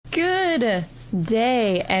Good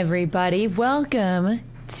day, everybody. Welcome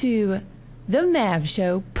to the Mav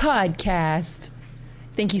Show podcast.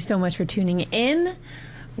 Thank you so much for tuning in.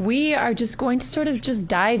 We are just going to sort of just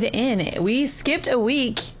dive in. We skipped a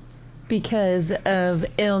week because of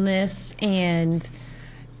illness and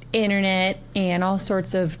internet and all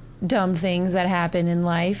sorts of dumb things that happen in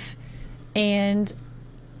life. And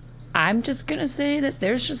I'm just going to say that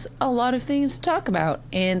there's just a lot of things to talk about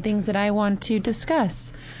and things that I want to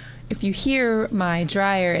discuss. If you hear my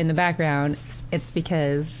dryer in the background, it's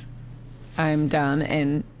because I'm dumb.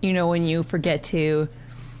 And you know when you forget to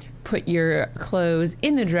put your clothes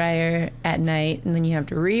in the dryer at night and then you have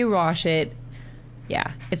to re-wash it.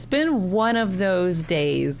 Yeah, it's been one of those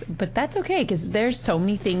days, but that's okay because there's so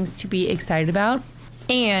many things to be excited about.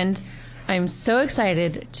 And I'm so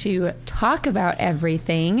excited to talk about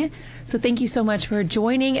everything. So thank you so much for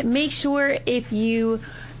joining. Make sure if you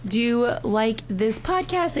do like this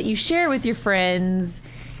podcast that you share with your friends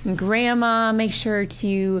and grandma. Make sure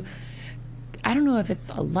to, I don't know if it's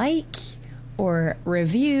a like or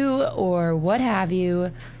review or what have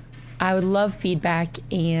you. I would love feedback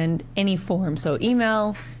and any form. So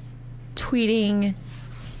email, tweeting,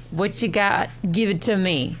 what you got, give it to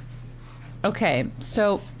me. Okay,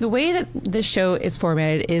 so the way that this show is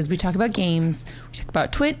formatted is we talk about games, we talk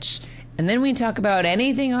about Twitch, and then we talk about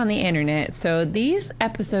anything on the internet. So these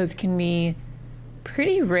episodes can be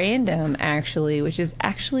pretty random, actually, which is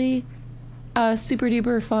actually a super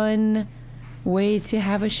duper fun way to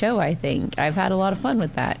have a show, I think. I've had a lot of fun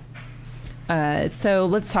with that. So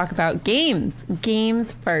let's talk about games.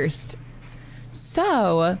 Games first.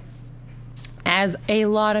 So, as a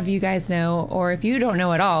lot of you guys know, or if you don't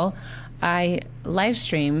know at all, I live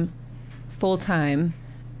stream full time,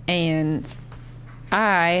 and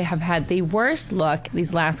I have had the worst luck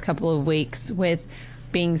these last couple of weeks with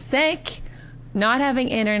being sick, not having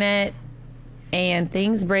internet, and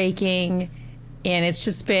things breaking. And it's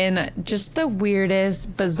just been just the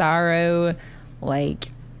weirdest, bizarro, like,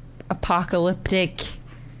 apocalyptic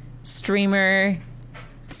streamer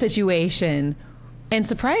situation. And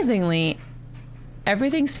surprisingly,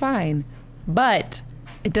 everything's fine. But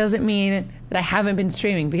it doesn't mean that I haven't been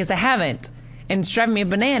streaming, because I haven't. And it's driving me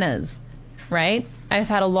bananas, right? I've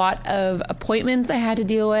had a lot of appointments I had to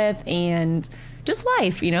deal with, and just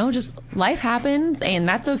life, just life happens, and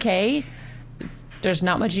that's okay. There's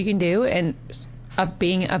not much you can do, and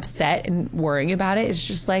being upset and worrying about it is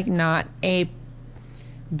just like not a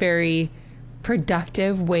very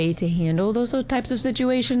productive way to handle those types of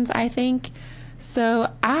situations, I think.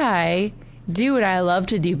 So I do what I love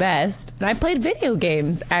to do best, and I played video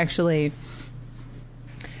games, actually.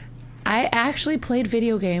 I actually played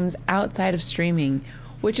video games outside of streaming,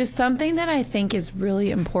 which is something that I think is really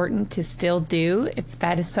important to still do. If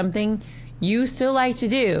that is something you still like to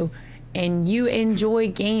do and you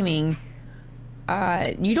enjoy gaming,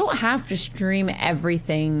 you don't have to stream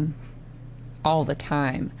everything all the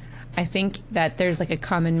time. I think that there's like a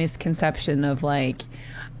common misconception of like,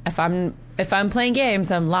 if I'm playing games,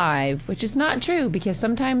 I'm live, which is not true, because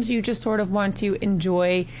sometimes you just sort of want to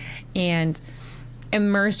enjoy and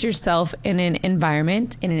immerse yourself in an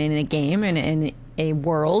environment, in a game, and in a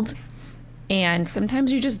world. And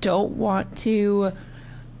sometimes you just don't want to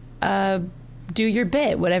do your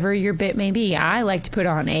bit, whatever your bit may be. I like to put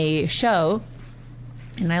on a show,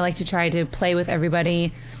 and I like to try to play with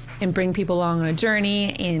everybody and bring people along on a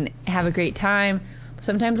journey and have a great time.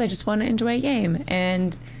 Sometimes I just want to enjoy a game.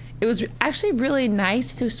 And it was actually really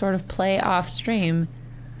nice to sort of play off stream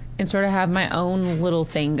and sort of have my own little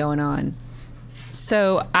thing going on.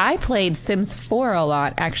 So I played Sims4 a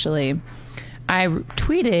lot, actually. I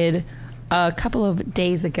tweeted a couple of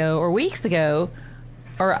days ago or weeks ago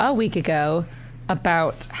or a week ago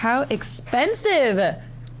about how expensive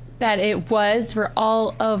that it was for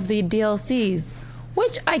all of the DLCs,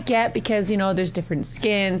 which I get because, there's different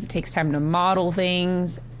skins. It takes time to model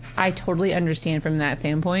things. I totally understand from that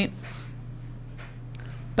standpoint.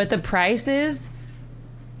 But the prices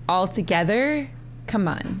altogether, come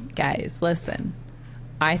on, guys, listen.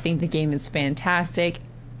 I think the game is fantastic.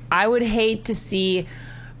 I would hate to see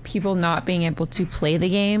people not being able to play the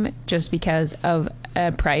game just because of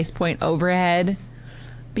a price point overhead,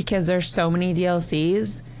 because there's so many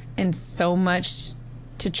DLCs and so much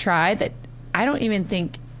to try that I don't even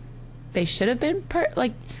think they should have been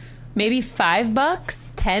maybe $5,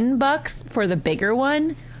 $10 for the bigger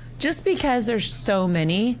one, just because there's so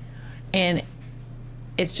many and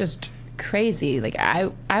it's just crazy. Like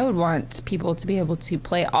I would want people to be able to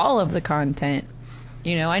play all of the content.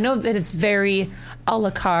 I know that it's very a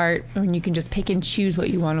la carte and you can just pick and choose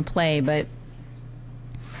what you want to play, but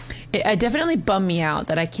It definitely bummed me out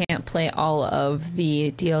that I can't play all of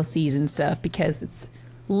the DLCs and stuff because it's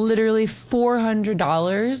literally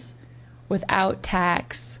 $400 without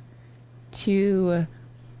tax to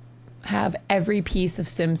have every piece of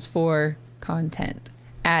Sims 4 content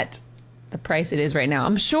at the price it is right now.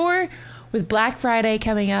 I'm sure with Black Friday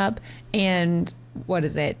coming up and what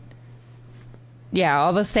is it? Yeah,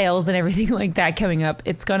 all the sales and everything like that coming up,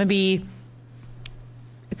 it's gonna be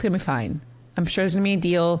fine. I'm sure there's gonna be a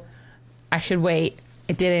deal. I should wait.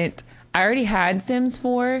 I didn't. I already had Sims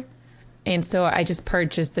 4, and so I just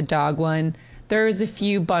purchased the dog one. There's a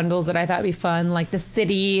few bundles that I thought would be fun, like the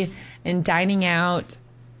city and dining out.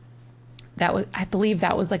 I believe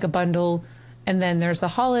that was like a bundle. And then there's the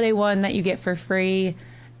holiday one that you get for free.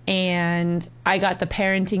 And I got the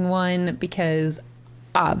parenting one because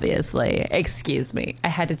obviously, excuse me, I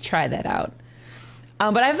had to try that out.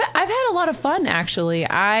 But I've had a lot of fun, actually.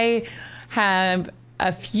 I have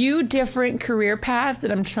a few different career paths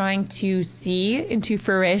that I'm trying to see into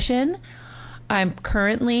fruition. I'm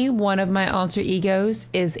currently, one of my alter egos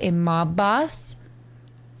is a mob boss.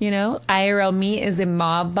 You know, IRL me is a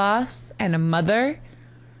mob boss and a mother.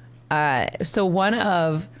 So one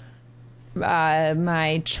of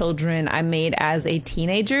my children I made as a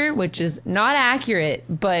teenager, which is not accurate,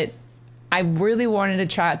 but I really wanted to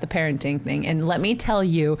try out the parenting thing. And let me tell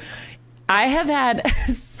you, I have had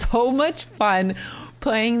so much fun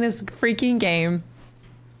playing this freaking game.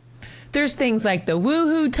 There's things like the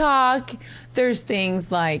woohoo talk. There's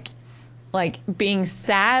things like being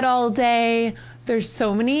sad all day. There's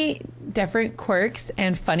so many different quirks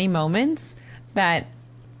and funny moments that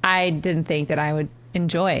I didn't think that I would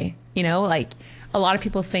enjoy. You know, like a lot of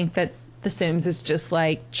people think that The Sims is just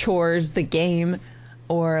like chores the game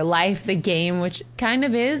or life the game, which kind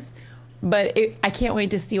of is. But I can't wait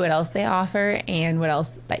to see what else they offer and what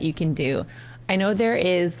else that you can do. I know there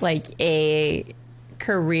is like a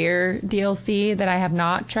career DLC that I have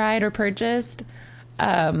not tried or purchased,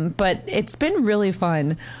 but it's been really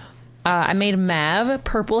fun. I made Mav,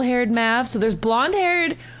 purple-haired Mav. So there's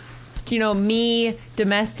blonde-haired, you know, me,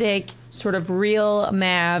 domestic, sort of real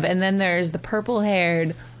Mav. And then there's the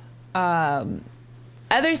purple-haired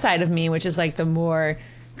other side of me, which is like the more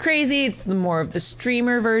crazy. It's the more of the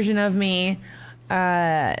streamer version of me.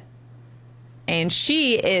 And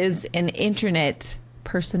she is an internet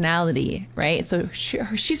personality, right? So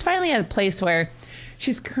she's finally at a place where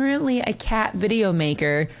she's currently a cat video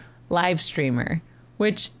maker, live streamer,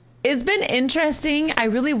 which has been interesting. I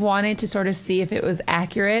really wanted to sort of see if it was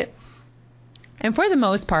accurate. And for the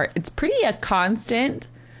most part, it's pretty a constant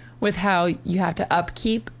with how you have to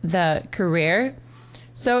upkeep the career.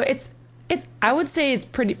 So I would say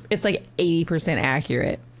it's like 80%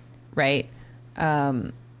 accurate, right?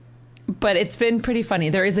 But it's been pretty funny.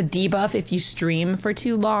 There is a debuff if you stream for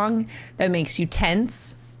too long that makes you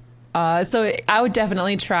tense. So I would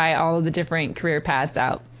definitely try all of the different career paths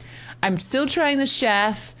out. I'm still trying the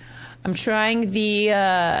chef. I'm trying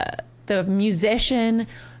the musician.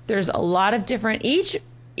 There's a lot of different, each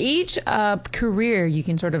career you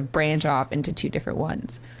can sort of branch off into two different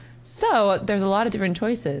ones. So there's a lot of different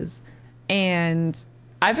choices. And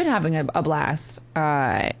I've been having a blast.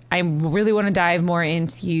 I really want to dive more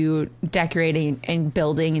into decorating and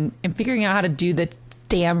building and figuring out how to do the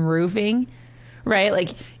damn roofing, right? Like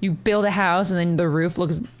you build a house and then the roof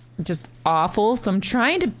looks just awful. So I'm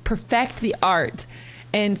trying to perfect the art.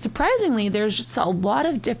 And surprisingly, there's just a lot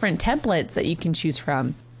of different templates that you can choose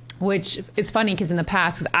from, which is funny because in the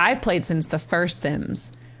past, because I've played since the first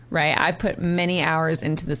Sims, right? I've put many hours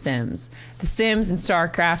into The Sims. The Sims and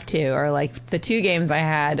StarCraft 2 are like the two games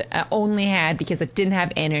I only had because I didn't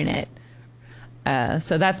have internet.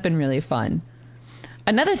 So that's been really fun.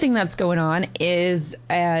 Another thing that's going on is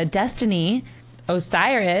Destiny,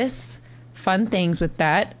 Osiris, fun things with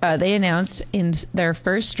that. They announced in their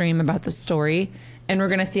first stream about the story, and we're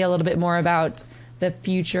going to see a little bit more about the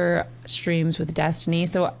future streams with Destiny.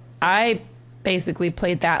 So I basically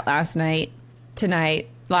played that last night.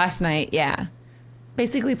 Yeah.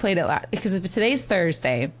 Basically played it because if today's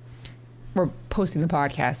Thursday, we're posting the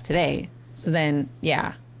podcast today. So then,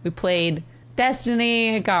 yeah, we played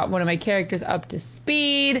Destiny. I got one of my characters up to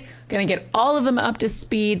speed. Gonna get all of them up to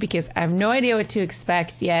speed because I have no idea what to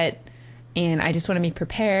expect yet. And I just want to be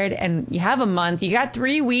prepared. And you have a month. You got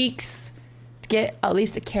 3 weeks to get at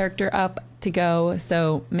least a character up to go.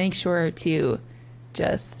 So make sure to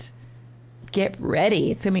just get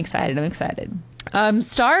ready. It's gonna be excited. I'm excited.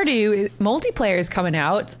 Stardew multiplayer is coming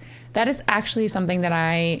out. That is actually something that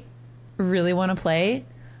I really want to play,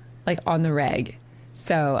 like on the reg.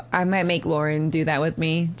 So I might make Lauren do that with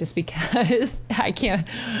me just because I can't.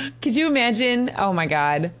 Could you imagine? Oh my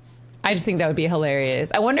God. I just think that would be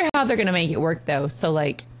hilarious. I wonder how they're going to make it work, though. So,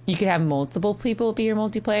 like, you could have multiple people be your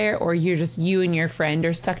multiplayer, or you're just you and your friend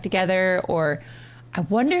are stuck together, or I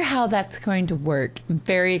wonder how that's going to work. I'm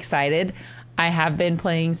very excited. I have been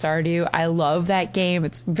playing Stardew. I love that game.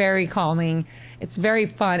 It's very calming. It's very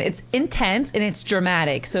fun. It's intense and it's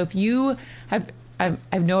dramatic. So if you have,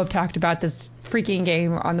 I know I've talked about this freaking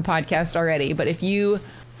game on the podcast already, but if you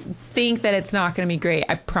think that it's not going to be great,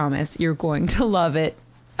 I promise you're going to love it.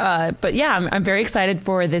 But yeah, I'm very excited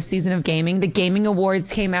for this season of gaming. The gaming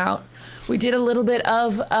awards came out. We did a little bit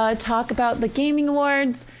of talk about the gaming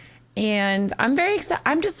awards, and I'm very excited.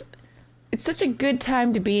 It's such a good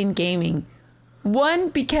time to be in gaming. One,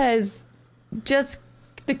 because just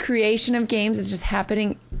the creation of games is just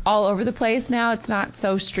happening all over the place now. It's not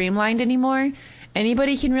so streamlined anymore.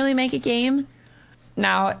 Anybody can really make a game.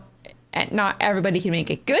 Now, not everybody can make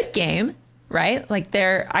a good game, right? Like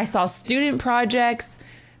I saw student projects.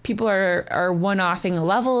 People are one-offing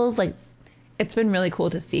levels. Like, it's been really cool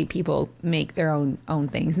to see people make their own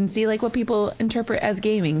things and see like what people interpret as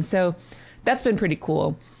gaming. So that's been pretty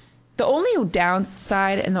cool. The only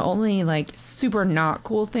downside and the only like super not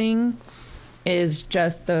cool thing is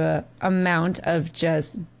just the amount of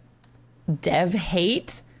just dev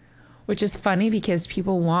hate, which is funny because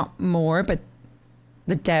people want more, but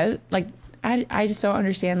the dev, like, I just don't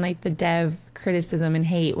understand like the dev criticism and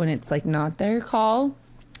hate when it's like not their call.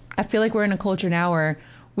 I feel like we're in a culture now where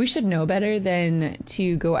we should know better than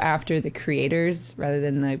to go after the creators rather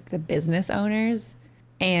than the business owners.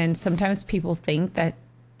 And sometimes people think that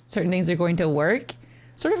certain things are going to work.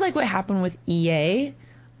 Sort of like what happened with EA.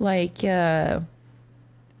 Like, I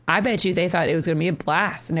bet you they thought it was going to be a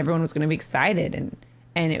blast and everyone was going to be excited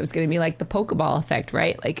and it was going to be like the Pokeball effect,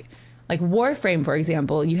 right? Like Warframe, for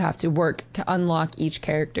example, you have to work to unlock each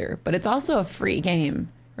character, but it's also a free game,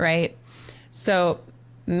 right? So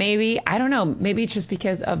maybe, I don't know, maybe it's just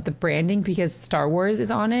because of the branding, because Star Wars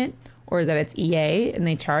is on it, or that it's EA and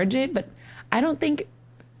they charge it. But I don't think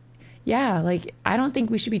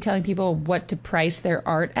we should be telling people what to price their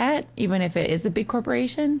art at, even if it is a big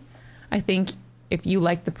corporation. I think if you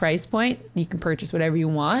like the price point, you can purchase whatever you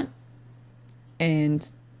want. And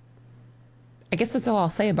I guess that's all I'll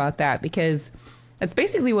say about that, because that's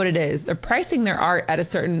basically what it is. They're pricing their art at a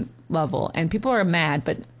certain level and people are mad,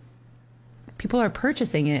 but people are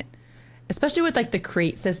purchasing it, especially with like the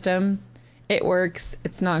crate system. It works.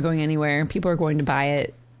 It's not going anywhere. People are going to buy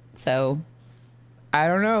it. So I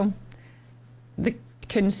don't know. The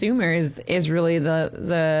consumer is really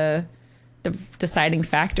the deciding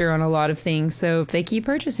factor on a lot of things. So if they keep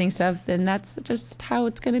purchasing stuff, then that's just how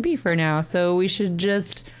it's going to be for now. So we should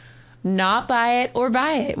just not buy it or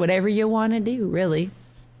buy it, whatever you want to do, really.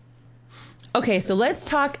 Okay, so let's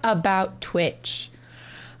talk about Twitch.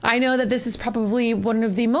 I know that this is probably one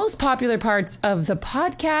of the most popular parts of the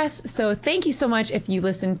podcast, so thank you so much if you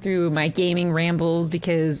listen through my gaming rambles,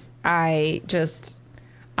 because I just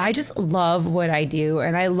love what I do,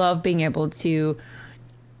 and I love being able to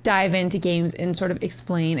dive into games and sort of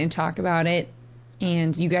explain and talk about it,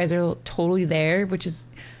 and you guys are totally there, which is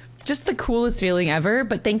just the coolest feeling ever.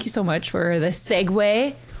 But thank you so much for the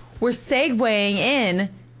segue. We're segueing in.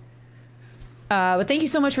 But thank you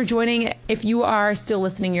so much for joining. If you are still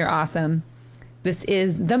listening, you're awesome. This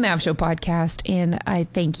is the Mav Show podcast, and I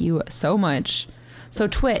thank you so much. So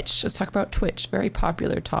Twitch, let's talk about Twitch. Very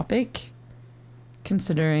popular topic,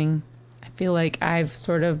 considering I feel like I've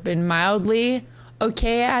sort of been mildly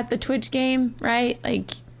okay at the Twitch game, right?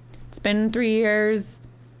 Like, it's been 3 years.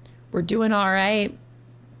 We're doing all right.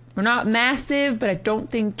 We're not massive, but I don't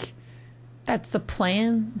think that's the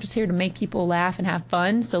plan. I'm just here to make people laugh and have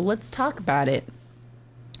fun. So let's talk about it.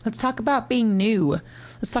 Let's talk about being new.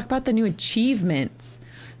 Let's talk about the new achievements.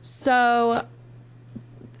 So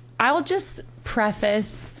I'll just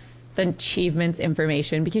preface the achievements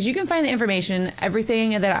information, because you can find the information,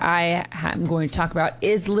 everything that I am going to talk about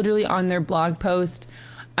is literally on their blog post.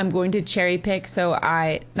 I'm going to cherry pick. So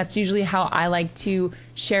that's usually how I like to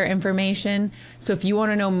share information. So if you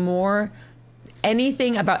want to know more,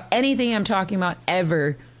 anything about anything I'm talking about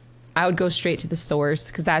ever, I would go straight to the source,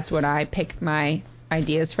 because that's what I pick my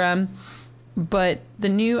ideas from. But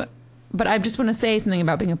I just want to say something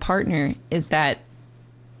about being a partner is that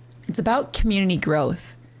it's about community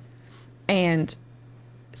growth. And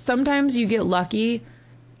sometimes you get lucky.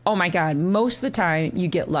 Oh my God, most of the time you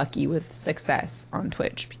get lucky with success on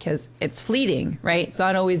Twitch, because it's fleeting, right? It's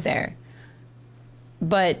not always there.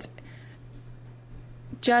 But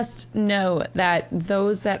just know that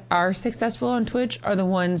those that are successful on Twitch are the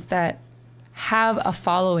ones that have a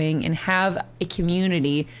following and have a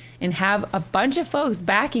community and have a bunch of folks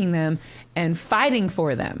backing them and fighting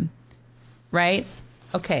for them. right?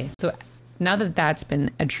 Okay, so now that that's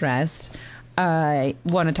been addressed, I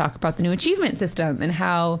want to talk about the new achievement system and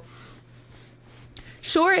how,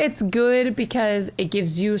 sure, it's good because it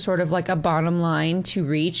gives you sort of like a bottom line to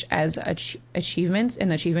reach as achievements,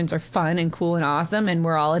 and achievements are fun and cool and awesome, and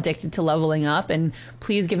we're all addicted to leveling up, and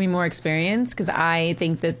please give me more experience, because I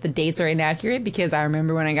think that the dates are inaccurate, because I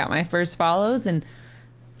remember when I got my first follows, and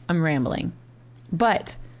I'm rambling.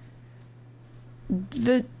 But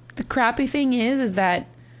the crappy thing is that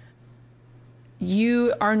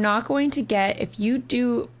you are not going to get, if you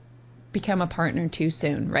do become a partner too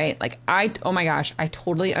soon, right? Like oh my gosh, I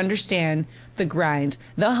totally understand the grind,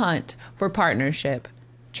 the hunt for partnership.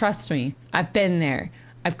 Trust me, I've been there.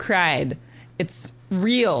 I've cried. It's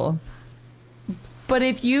real. But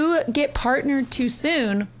if you get partnered too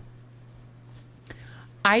soon,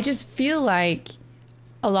 I just feel like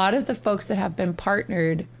a lot of the folks that have been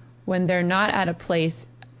partnered, when they're not at a place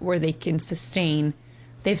where they can sustain,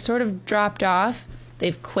 they've sort of dropped off.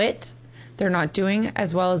 They've quit. They're not doing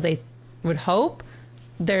as well as they would hope.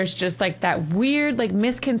 There's just like that weird like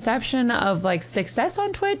misconception of like success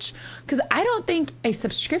on Twitch, because I don't think a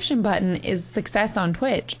subscription button is success on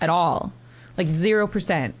Twitch at all. Like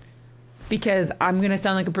 0%. Because I'm going to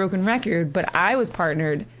sound like a broken record, but I was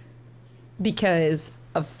partnered because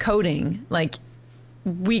of coding. Like,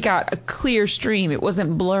 we got a clear stream. It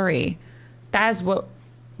wasn't blurry. That's what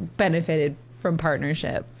benefited from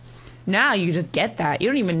partnership. Now you just get that. You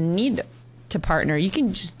don't even need to partner. You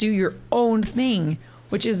can just do your own thing,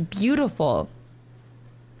 which is beautiful.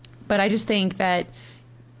 But I just think that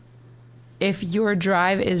if your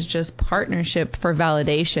drive is just partnership for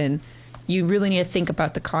validation, you really need to think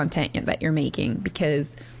about the content that you're making,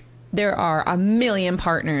 because there are a million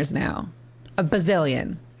partners now, a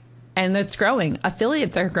bazillion, and it's growing.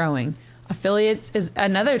 Affiliates are growing. Affiliates is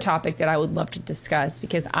another topic that I would love to discuss,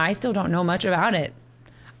 because I still don't know much about it.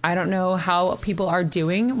 I don't know how people are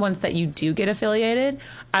doing once that you do get affiliated.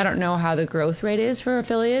 I don't know how the growth rate is for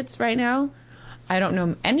affiliates right now. I don't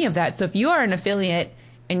know any of that. So if you are an affiliate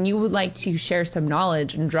and you would like to share some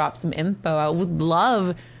knowledge and drop some info, I would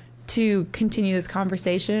love to continue this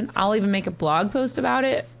conversation. I'll even make a blog post about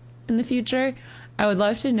it in the future. I would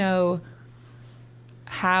love to know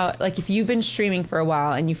how, like, if you've been streaming for a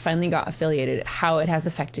while and you finally got affiliated, how it has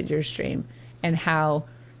affected your stream, and how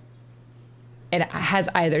it has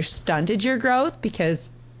either stunted your growth because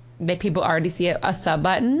people already see a sub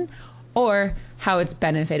button, or how it's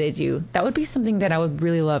benefited you. That would be something that I would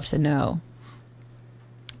really love to know.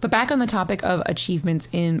 But back on the topic of achievements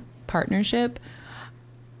in partnership,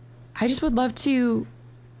 I just would love to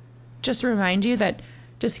just remind you that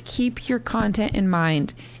just keep your content in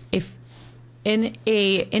mind. If in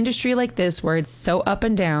a industry like this, where it's so up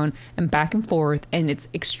and down and back and forth and it's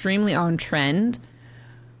extremely on trend,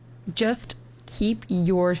 just keep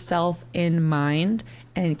yourself in mind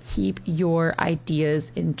and keep your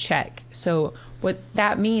ideas in check. So what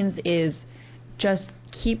that means is just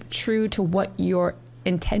keep true to what your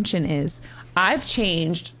intention is. I've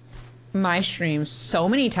changed my streams so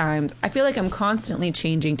many times. I feel like I'm constantly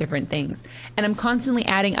changing different things, and I'm constantly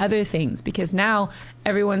adding other things, because now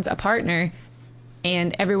everyone's a partner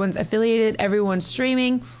and everyone's affiliated, everyone's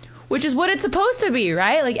streaming, which is what it's supposed to be,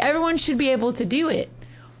 right? Like, everyone should be able to do it.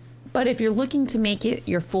 But if you're looking to make it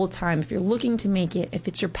your full time, if you're looking to make it, if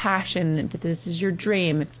it's your passion, if this is your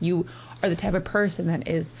dream, if you are the type of person that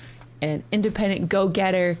is an independent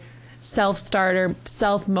go-getter, self-starter,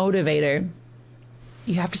 self-motivator,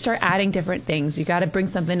 you have to start adding different things. You got to bring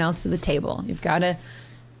something else to the table. You've got to,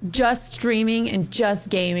 just streaming and just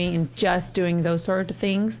gaming and just doing those sort of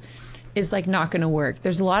things is like not going to work.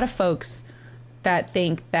 There's a lot of folks that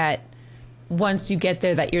think that once you get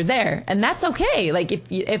there that you're there, and that's okay.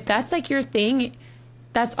 Like, if that's like your thing,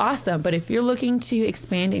 that's awesome. But if you're looking to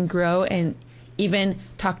expand and grow and even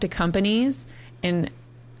talk to companies and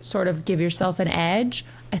sort of give yourself an edge,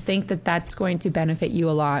 I think that that's going to benefit you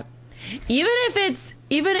a lot. Even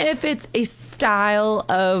if it's a style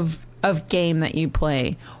of game that you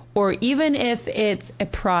play, or even if it's a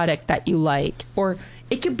product that you like, or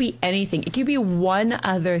it could be anything. It could be one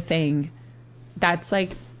other thing. That's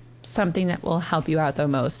like something that will help you out the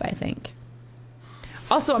most, I think.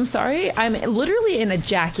 Also, I'm sorry, I'm literally in a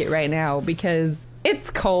jacket right now because it's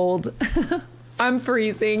cold. I'm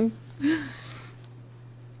freezing.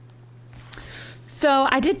 So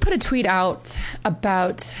I did put a tweet out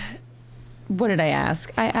about, what did I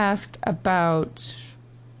ask? I asked about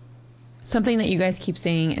something that you guys keep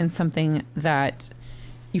saying and something that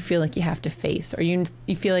you feel like you have to face, or you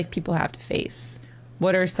feel like people have to face.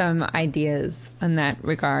 What are some ideas in that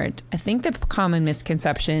regard? I think the common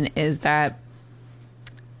misconception is that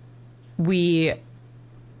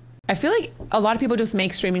I feel like a lot of people just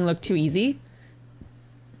make streaming look too easy.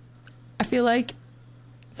 I feel like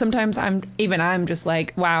sometimes I'm just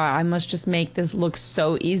like, wow, I must just make this look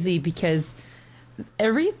so easy, because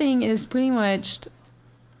everything is pretty much,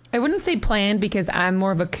 I wouldn't say planned because I'm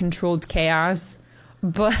more of a controlled chaos,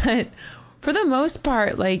 but for the most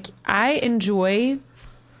part, like, I enjoy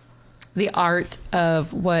the art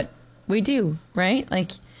of what we do, right?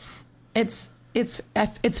 Like, it's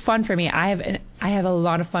fun for me. I have a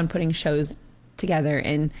lot of fun putting shows together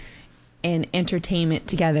and entertainment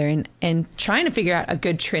together and trying to figure out a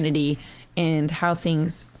good trinity and how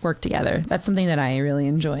things work together. That's something that I really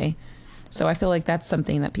enjoy. So I feel like that's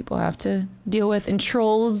something that people have to deal with. And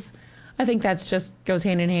trolls, I think that's just goes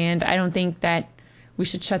hand in hand. I don't think that we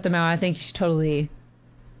should shut them out. I think you should totally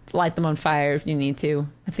light them on fire if you need to.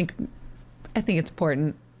 I think it's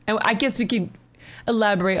important. And I guess we could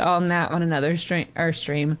elaborate on that on another stream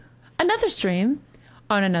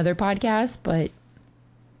on another podcast. But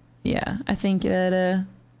yeah, I think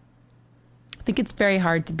it's very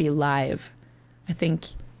hard to be live. I think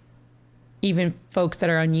even folks that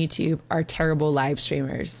are on YouTube are terrible live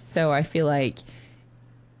streamers. So I feel like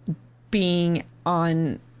being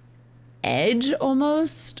on edge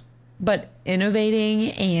almost, but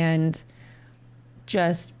innovating and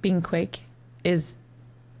just being quick is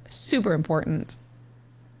super important.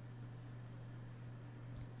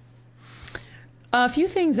 A few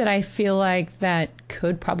things that I feel like that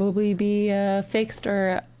could probably be fixed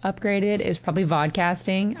or upgraded is probably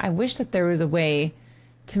vodcasting. I wish that there was a way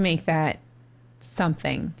to make that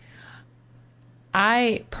something.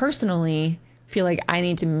 I personally feel like I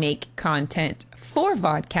need to make content for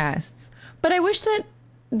vodcasts, but I wish that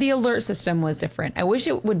the alert system was different. I wish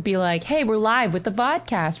it would be like, hey, we're live with the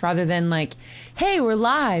vodcast, rather than like, hey, we're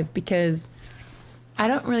live, because I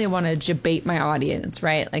don't really want to debate my audience,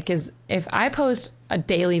 right? Like, if I post a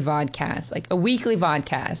daily vodcast, like a weekly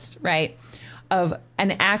vodcast, right, of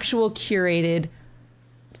an actual curated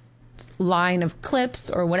line of clips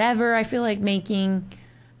or whatever, I feel like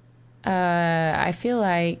I feel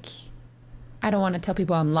like I don't want to tell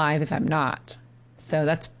people I'm live if I'm not. So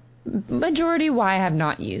that's majority why I have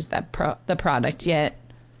not used the product yet.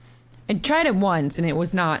 I tried it once and it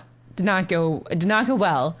did not go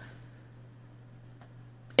well.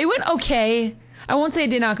 It went okay. I won't say it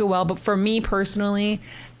did not go well, but for me personally,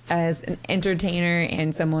 as an entertainer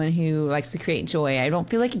and someone who likes to create joy, I don't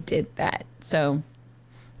feel like it did that. So,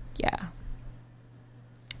 yeah.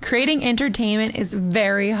 Creating entertainment is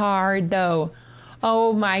very hard, though.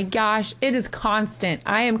 Oh my gosh, it is constant.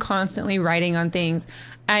 I am constantly writing on things.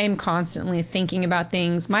 I am constantly thinking about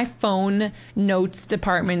things. My phone notes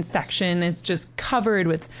department section is just covered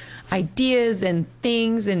with ideas and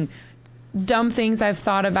things and dumb things I've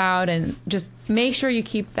thought about, and just make sure you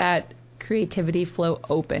keep that creativity flow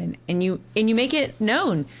open, and you make it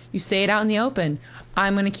known. You say it out in the open.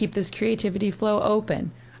 I'm going to keep this creativity flow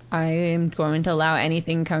open. I am going to allow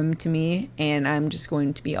anything come to me, and I'm just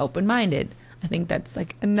going to be open-minded. I think that's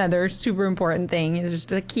like another super important thing, is just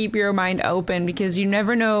to keep your mind open, because you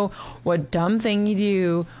never know what dumb thing you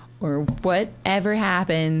do or whatever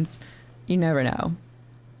happens. You never know.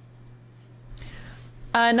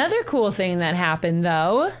 Another cool thing that happened,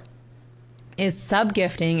 though, is sub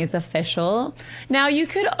gifting is official. Now, you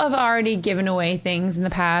could have already given away things in the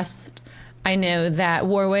past. I know that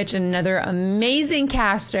Warwitch, another amazing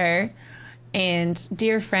caster and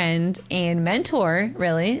dear friend and mentor,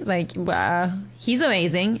 really, like, he's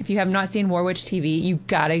amazing. If you have not seen Warwitch TV, you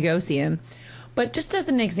gotta go see him. But just as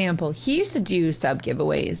an example, he used to do sub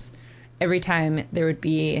giveaways every time there would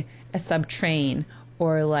be a sub train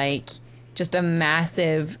or like just a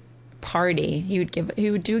massive party. He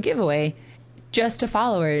would do a giveaway just to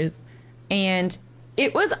followers, and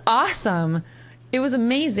it was awesome. It was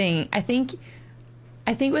amazing. I think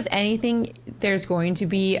with anything, there's going to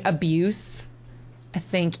be abuse. I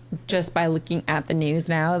think just by looking at the news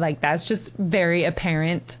now, like, that's just very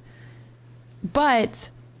apparent. But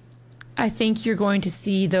I think you're going to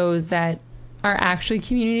see those that are actually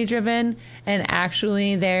community driven and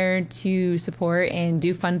actually there to support and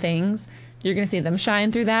do fun things. You're going to see them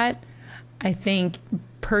shine through that. I think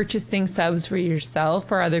purchasing subs for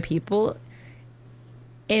yourself or other people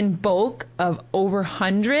in bulk of over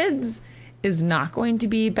hundreds is not going to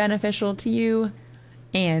be beneficial to you.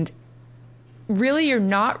 And really, you're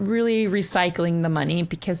not really recycling the money,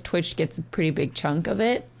 because Twitch gets a pretty big chunk of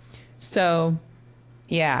it. So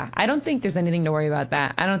yeah, I don't think there's anything to worry about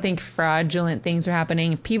that. I don't think fraudulent things are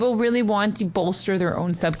happening. People really want to bolster their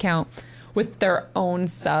own sub count with their own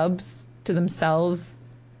subs to themselves.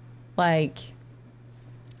 Like,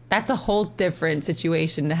 That's a whole different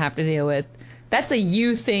situation to have to deal with. That's a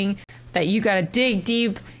you thing that you got to dig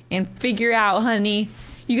deep and figure out, honey.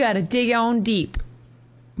 You got to dig on deep.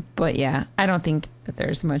 But yeah, I don't think that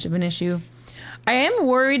there's much of an issue. I am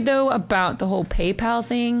worried, though, about the whole PayPal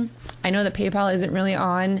thing. I know that PayPal isn't really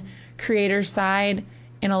on creator side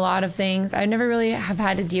in a lot of things. I never really have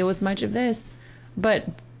had to deal with much of this. But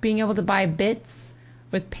being able to buy bits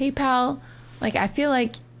with PayPal, like, I feel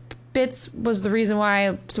like bits was the reason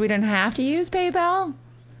why, so we didn't have to use PayPal.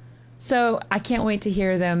 So I can't wait to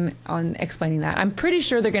hear them on explaining that. I'm pretty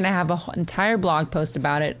sure they're going to have an entire blog post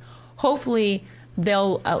about it. Hopefully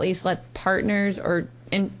they'll at least let partners or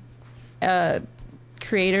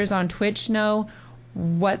creators on Twitch know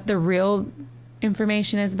what the real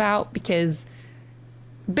information is about, because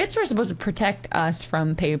bits were supposed to protect us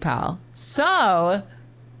from PayPal. So,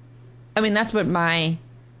 I mean, that's what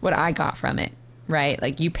I got from it, right?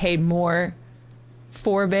 Like, you paid more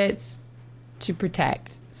for bits to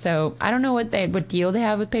protect. So I don't know what deal they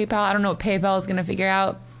have with PayPal. I don't know what PayPal is going to figure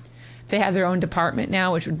out. They have their own department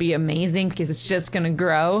now, which would be amazing because it's just going to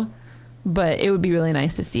grow. But it would be really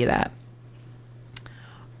nice to see that.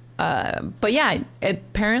 But yeah,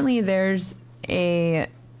 apparently there's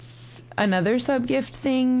another sub-gift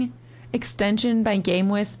thing extension by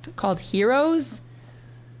GameWisp called Heroes.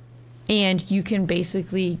 And you can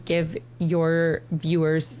basically give your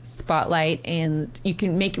viewers spotlight, and you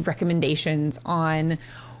can make recommendations on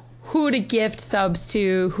who to gift subs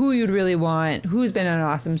to, who you'd really want, who's been an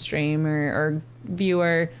awesome streamer or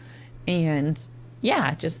viewer. And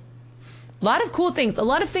yeah, just a lot of cool things. A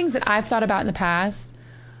lot of things that I've thought about in the past.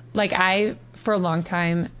 Like, for a long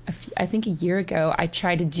time, I think a year ago, I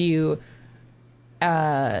tried to do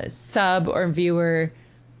sub or viewer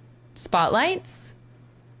spotlights.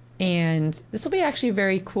 And this will be actually a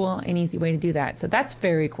very cool and easy way to do that. So that's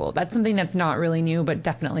very cool. That's something that's not really new, but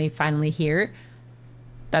definitely finally here.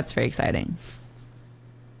 That's very exciting.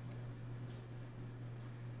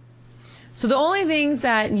 So the only things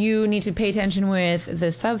that you need to pay attention with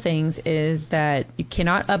the sub things is that you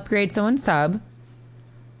cannot upgrade someone's sub.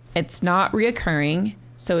 It's not reoccurring.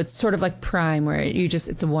 So it's sort of like Prime, where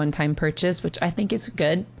it's a one-time purchase, which I think is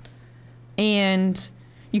good. And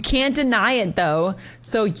you can't deny it, though.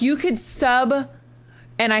 So you could sub,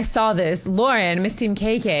 and I saw this, Lauren, Miss Team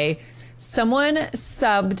KK, someone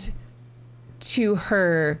subbed to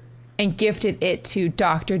her and gifted it to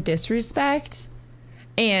Dr. Disrespect.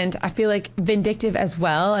 And I feel like Vindictive as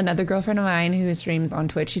well, another girlfriend of mine who streams on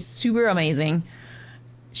Twitch. She's super amazing.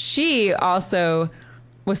 She also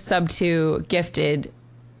was subbed to, gifted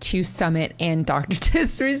to Summit and Dr.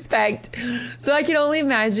 Disrespect. So I can only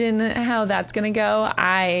imagine how that's going to go.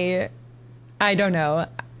 I don't know.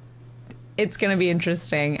 It's going to be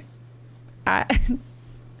interesting. I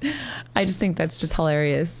just think that's just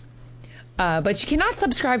hilarious. But you cannot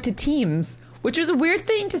subscribe to teams, which was a weird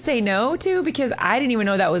thing to say no to, because I didn't even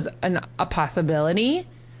know that was a possibility.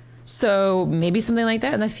 So maybe something like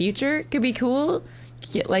that in the future could be cool.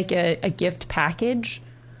 Get like a gift package.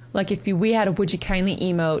 Like if we had a Would You Kindly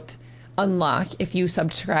emote unlock if you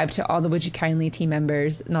subscribe to all the Would You Kindly team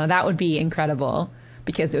members. No, that would be incredible,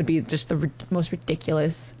 because it would be just the most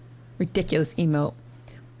ridiculous emote.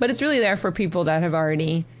 But it's really there for people that have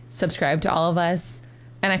already subscribed to all of us.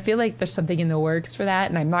 And I feel like there's something in the works for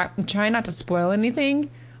that. And I'm trying not to spoil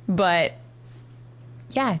anything, but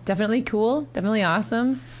yeah, definitely cool. Definitely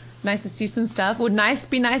awesome. Nice to see some stuff. Would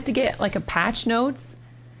be nice to get like a patch notes.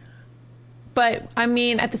 But I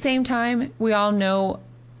mean, at the same time, we all know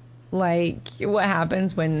like what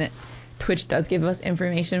happens when Twitch does give us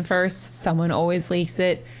information first. Someone always leaks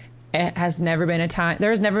it. There has never been a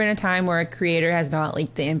time where a creator has not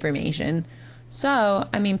leaked the information. So,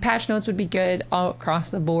 I mean, patch notes would be good all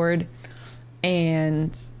across the board.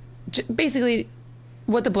 And basically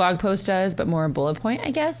what the blog post does, but more a bullet point,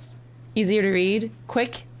 I guess. Easier to read,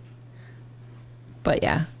 quick. But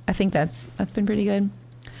yeah, I think that's been pretty good.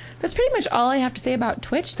 That's pretty much all I have to say about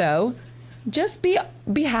Twitch, though. Just be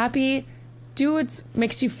happy. Do what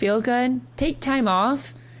makes you feel good. Take time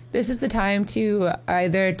off. This is the time to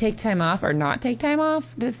either take time off or not take time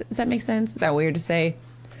off. Does that make sense? Is that weird to say?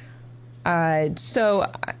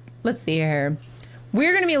 So let's see here.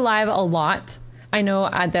 We're going to be live a lot. I know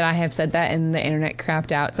that I have said that and the internet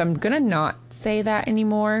crapped out, so I'm going to not say that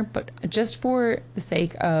anymore. But just for the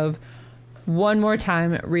sake of one more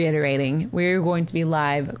time reiterating, we're going to be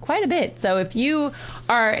live quite a bit. So if you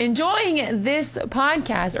are enjoying this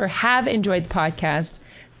podcast or have enjoyed the podcast,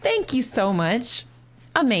 thank you so much.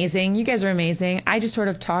 Amazing. You guys are amazing. I just sort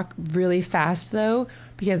of talk really fast, though,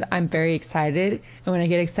 because I'm very excited. And when I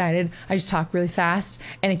get excited, I just talk really fast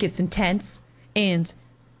and it gets intense. And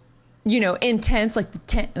intense, like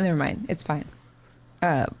the never mind, it's fine.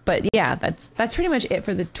 But yeah, that's pretty much it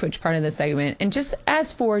for the Twitch part of the segment. And just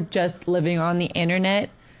as for just living on the internet,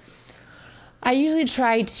 I usually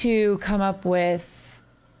try to come up with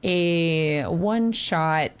a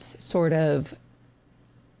one-shot sort of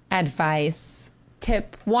advice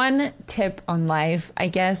one tip on life, I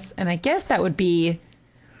guess. And I guess that would be,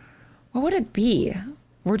 what would it be?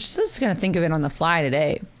 We're just going to think of it on the fly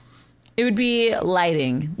today. It would be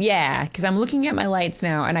lighting. Yeah, because I'm looking at my lights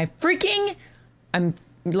now and I'm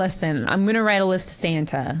going to write a list to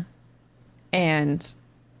Santa and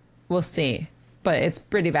we'll see. But it's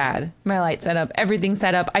pretty bad. My light setup, everything's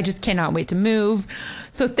set up. I just cannot wait to move.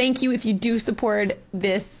 So thank you if you do support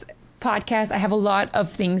this podcast. I have a lot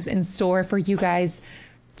of things in store for you guys,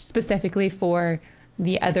 specifically for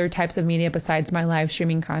the other types of media besides my live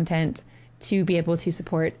streaming content, to be able to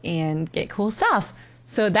support and get cool stuff.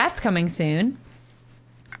 So that's coming soon.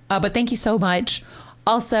 But thank you so much.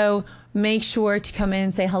 Also, make sure to come in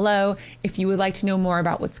and say hello if you would like to know more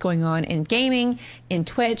about what's going on in gaming, in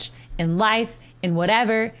Twitch, in life, in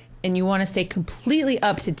whatever, and you want to stay completely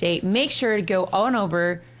up to date. Make sure to go on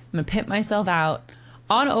over, I'm going to pimp myself out,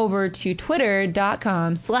 on over to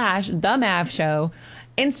twitter.com/themavshow.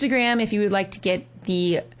 Instagram, if you would like to get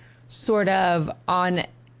the sort of on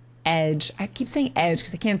edge. I keep saying edge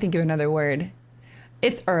because I can't think of another word.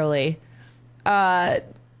 It's early. Little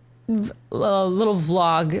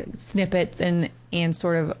vlog snippets and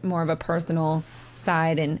sort of more of a personal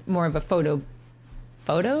side and more of a photo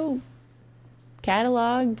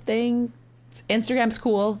catalog thing. Instagram's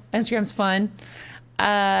cool. Instagram's fun.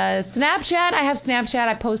 Snapchat, I have Snapchat.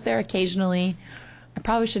 I post there occasionally. I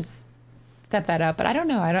probably should step that up, but I don't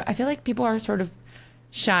know. I feel like people are sort of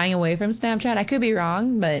shying away from Snapchat. I could be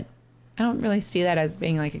wrong, but I don't really see that as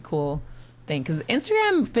being like a cool thing, because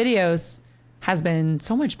Instagram videos has been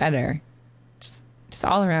so much better. Just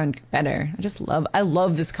all around better. I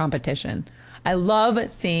love this competition. I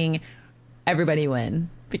love seeing everybody win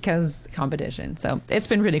because competition. So it's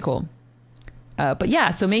been really cool. But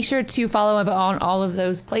yeah, so make sure to follow up on all of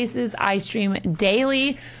those places. I stream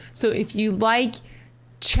daily. So if you like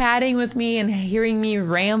chatting with me and hearing me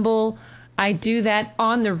ramble, I do that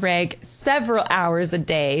on the reg several hours a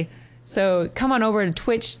day. So come on over to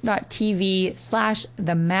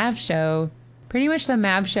twitch.tv/themavshow. Pretty much the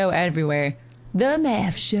Mav Show everywhere. The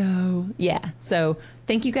Mav Show. Yeah. So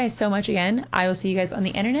thank you guys so much again. I will see you guys on the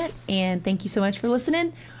internet. And thank you so much for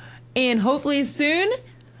listening. And hopefully soon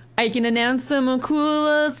I can announce some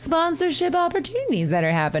cool sponsorship opportunities that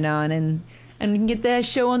are happening on, and we can get the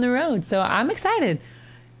show on the road. So I'm excited.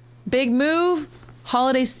 Big move.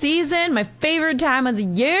 Holiday season. My favorite time of the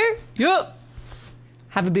year. Yup.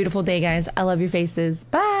 Have a beautiful day, guys. I love your faces.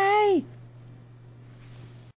 Bye.